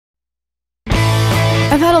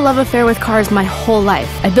I've had a love affair with cars my whole life.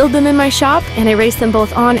 I build them in my shop, and I race them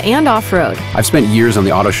both on and off-road. I've spent years on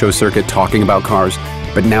the auto show circuit talking about cars,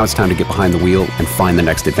 but now it's time to get behind the wheel and find the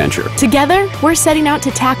next adventure. Together, we're setting out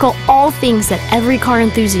to tackle all things that every car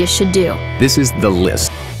enthusiast should do. This is The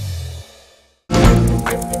List.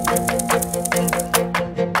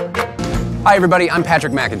 Hi everybody, I'm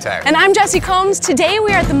Patrick McIntyre. And I'm Jesse Combs. Today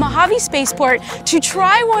we are at the Mojave Spaceport to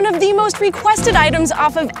try one of the most requested items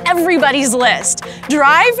off of everybody's list.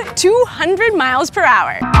 Drive 200 miles per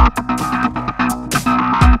hour.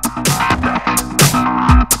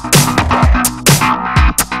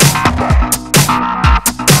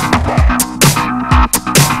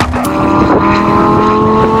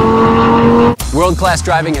 World Class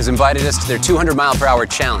Driving has invited us to their 200 mile per hour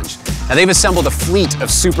challenge. Now they've assembled a fleet of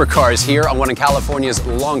supercars here on one of California's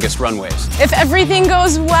longest runways. If everything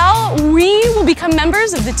goes well, we will become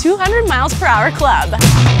members of the 200 miles per hour club.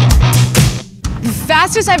 The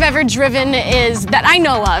fastest I've ever driven that I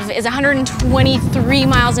know of is 123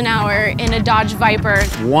 miles an hour in a Dodge Viper.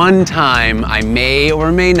 One time I may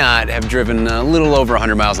or may not have driven a little over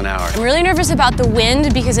 100 miles an hour. I'm really nervous about the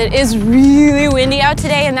wind because it is really windy out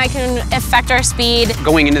today and that can affect our speed.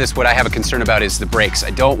 Going into this, what I have a concern about is the brakes. I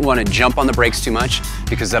don't want to jump on the brakes too much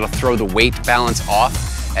because that'll throw the weight balance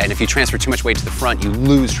off. And if you transfer too much weight to the front, you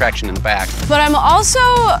lose traction in the back. But I'm also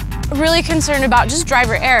really concerned about just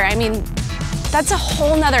driver error. I mean, that's a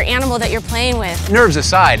whole nother animal that you're playing with. Nerves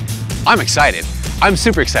aside, I'm excited. I'm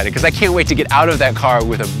super excited because I can't wait to get out of that car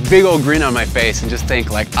with a big old grin on my face and just think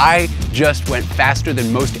like I just went faster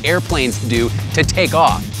than most airplanes do to take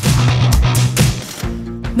off.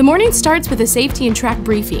 The morning starts with a safety and track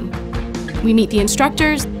briefing. We meet the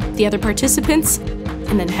instructors, the other participants,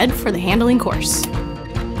 and then head for the handling course.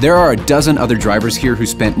 There are a dozen other drivers here who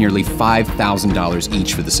spent nearly $5,000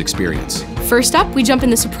 each for this experience. First up, we jump in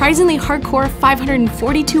the surprisingly hardcore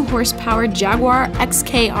 542 horsepower Jaguar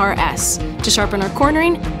XKRS to sharpen our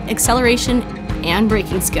cornering, acceleration, and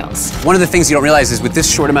braking skills. One of the things you don't realize is with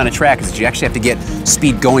this short amount of track is that you actually have to get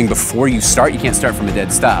speed going before you start. You can't start from a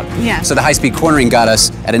dead stop. Yeah. So the high-speed cornering got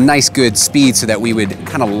us at a nice good speed so that we would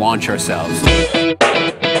kind of launch ourselves.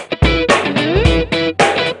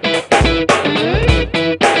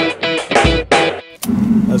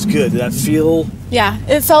 That's good. Did that feel? Yeah,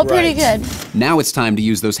 it felt pretty good. Now it's time to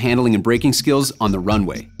use those handling and braking skills on the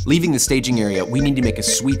runway. Leaving the staging area, we need to make a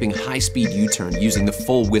sweeping high-speed U-turn using the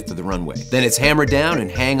full width of the runway. Then it's hammer down and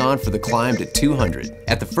hang on for the climb to 200.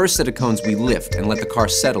 At the first set of cones, we lift and let the car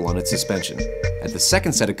settle on its suspension. At the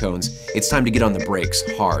second set of cones, it's time to get on the brakes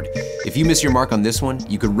hard. If you miss your mark on this one,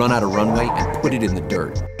 you could run out of runway and put it in the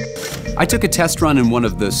dirt. I took a test run in one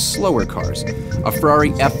of the slower cars, a Ferrari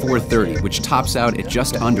F430, which tops out at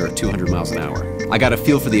just under 200 miles an hour. I got a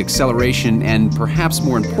feel for the acceleration and, perhaps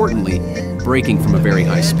more importantly, braking from a very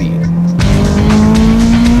high speed.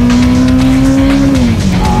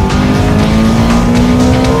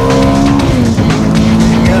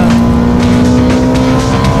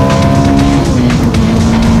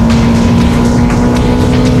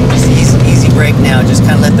 Easy brake now, just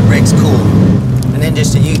kind of let the brakes cool. And then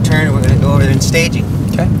just a U-turn, we're going to go over there in staging.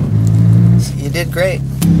 Okay. You did great.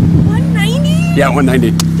 190? Yeah,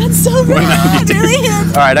 190. That's so bad. It really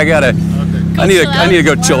is. All right, I need to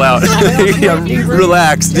go chill out. Yeah,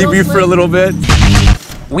 relax, debrief for a little bit.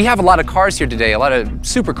 We have a lot of cars here today, a lot of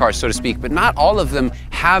supercars, so to speak, but not all of them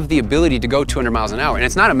have the ability to go 200 miles an hour. And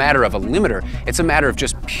it's not a matter of a limiter, it's a matter of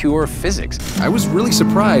just pure physics. I was really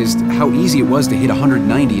surprised how easy it was to hit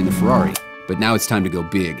 190 in the Ferrari. But now it's time to go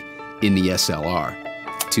big in the SLR.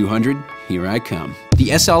 200, here I come. The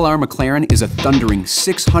SLR McLaren is a thundering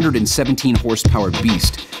 617 horsepower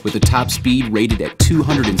beast with a top speed rated at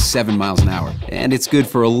 207 miles an hour. And it's good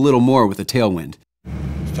for a little more with a tailwind.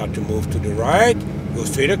 Start to move to the right, go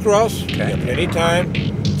straight across. Okay. You have plenty of time.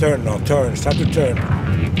 Turn now, turn, start to turn.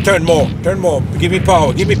 Turn more, give me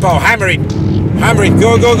power, hammer it, go, hammer it.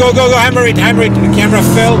 The camera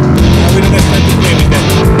fell, we don't have time to play with that.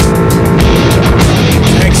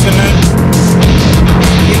 Excellent.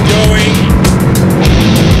 Keep going.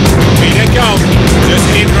 Here they come. Just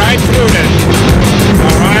hit right through them.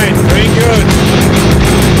 Alright, very good.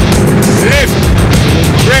 Lift.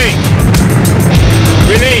 Brake.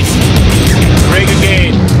 Release. Brake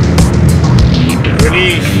again.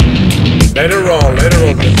 Release. Let it roll.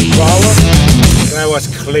 Power. That was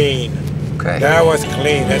clean. Okay. That was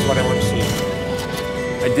clean. That's what I want to see.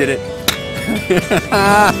 I did it.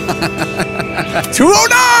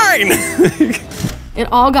 209! It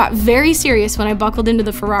all got very serious when I buckled into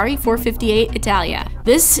the Ferrari 458 Italia.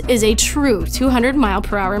 This is a true 200 mile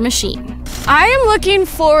per hour machine. I am looking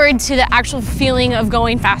forward to the actual feeling of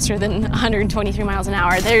going faster than 123 miles an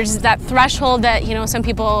hour. There's that threshold that, you know, some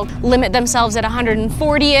people limit themselves at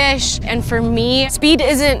 140-ish, and for me, speed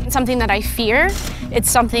isn't something that I fear, it's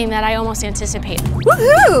something that I almost anticipate.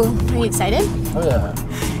 Woohoo! Are you excited? Oh yeah.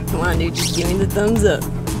 Come on, dude, just give me the thumbs up.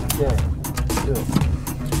 Okay, do it.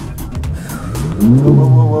 Whoa, whoa,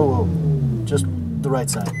 whoa, whoa, whoa. Just the right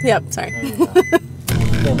side. Yep, sorry. There you go.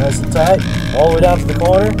 Okay, nice and tight, all the way down to the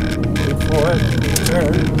corner. Wait for it,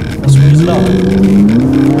 turn, and squeeze it on. All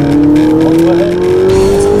the way,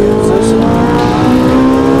 that's a good position.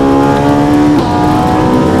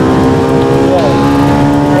 Okay,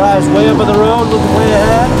 your eyes way up on the road, looking way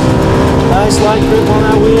ahead. Nice light grip on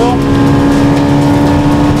that wheel.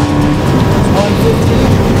 It's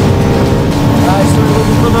 150. Nice, start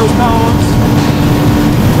looking for those cones.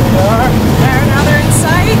 There they are. There, now they're in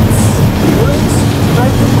sight. Good.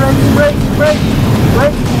 Brake, brake, brake, brake,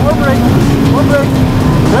 brake, more brake, more brake,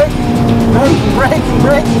 brake, brake, brake,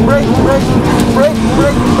 brake, brake, brake, brake,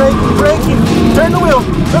 brake, brake, braking. Turn the wheel,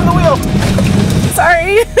 turn the wheel.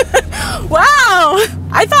 Sorry. Wow,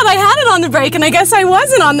 I thought I had it on the brake, and I guess I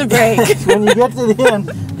wasn't on the brake. When you get to the end,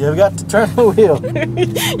 you've got to turn the wheel.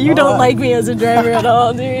 You don't like me as a driver at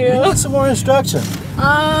all, do You you? need some more instruction.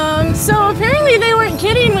 So apparently they weren't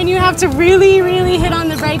kidding when you have to really, really hit on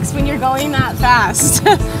the brakes when you're going that fast.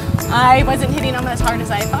 I wasn't hitting them as hard as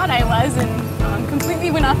I thought I was, and completely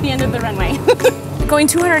went off the end of the runway. Going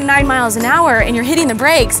 209 miles an hour and you're hitting the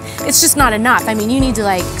brakes, it's just not enough. I mean, you need to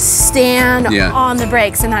like stand on the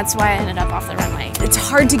brakes, and that's why I ended up off the runway. It's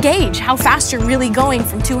hard to gauge how fast you're really going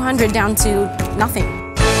from 200 down to nothing.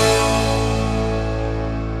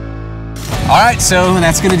 All right, so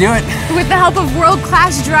that's gonna do it. With the help of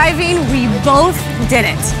world-class driving, we both did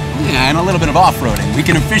it. Yeah, and a little bit of off-roading. We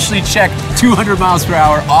can officially check 200 miles per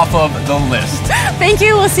hour off of the list. Thank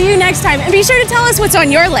you, we'll see you next time. And be sure to tell us what's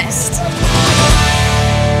on your list.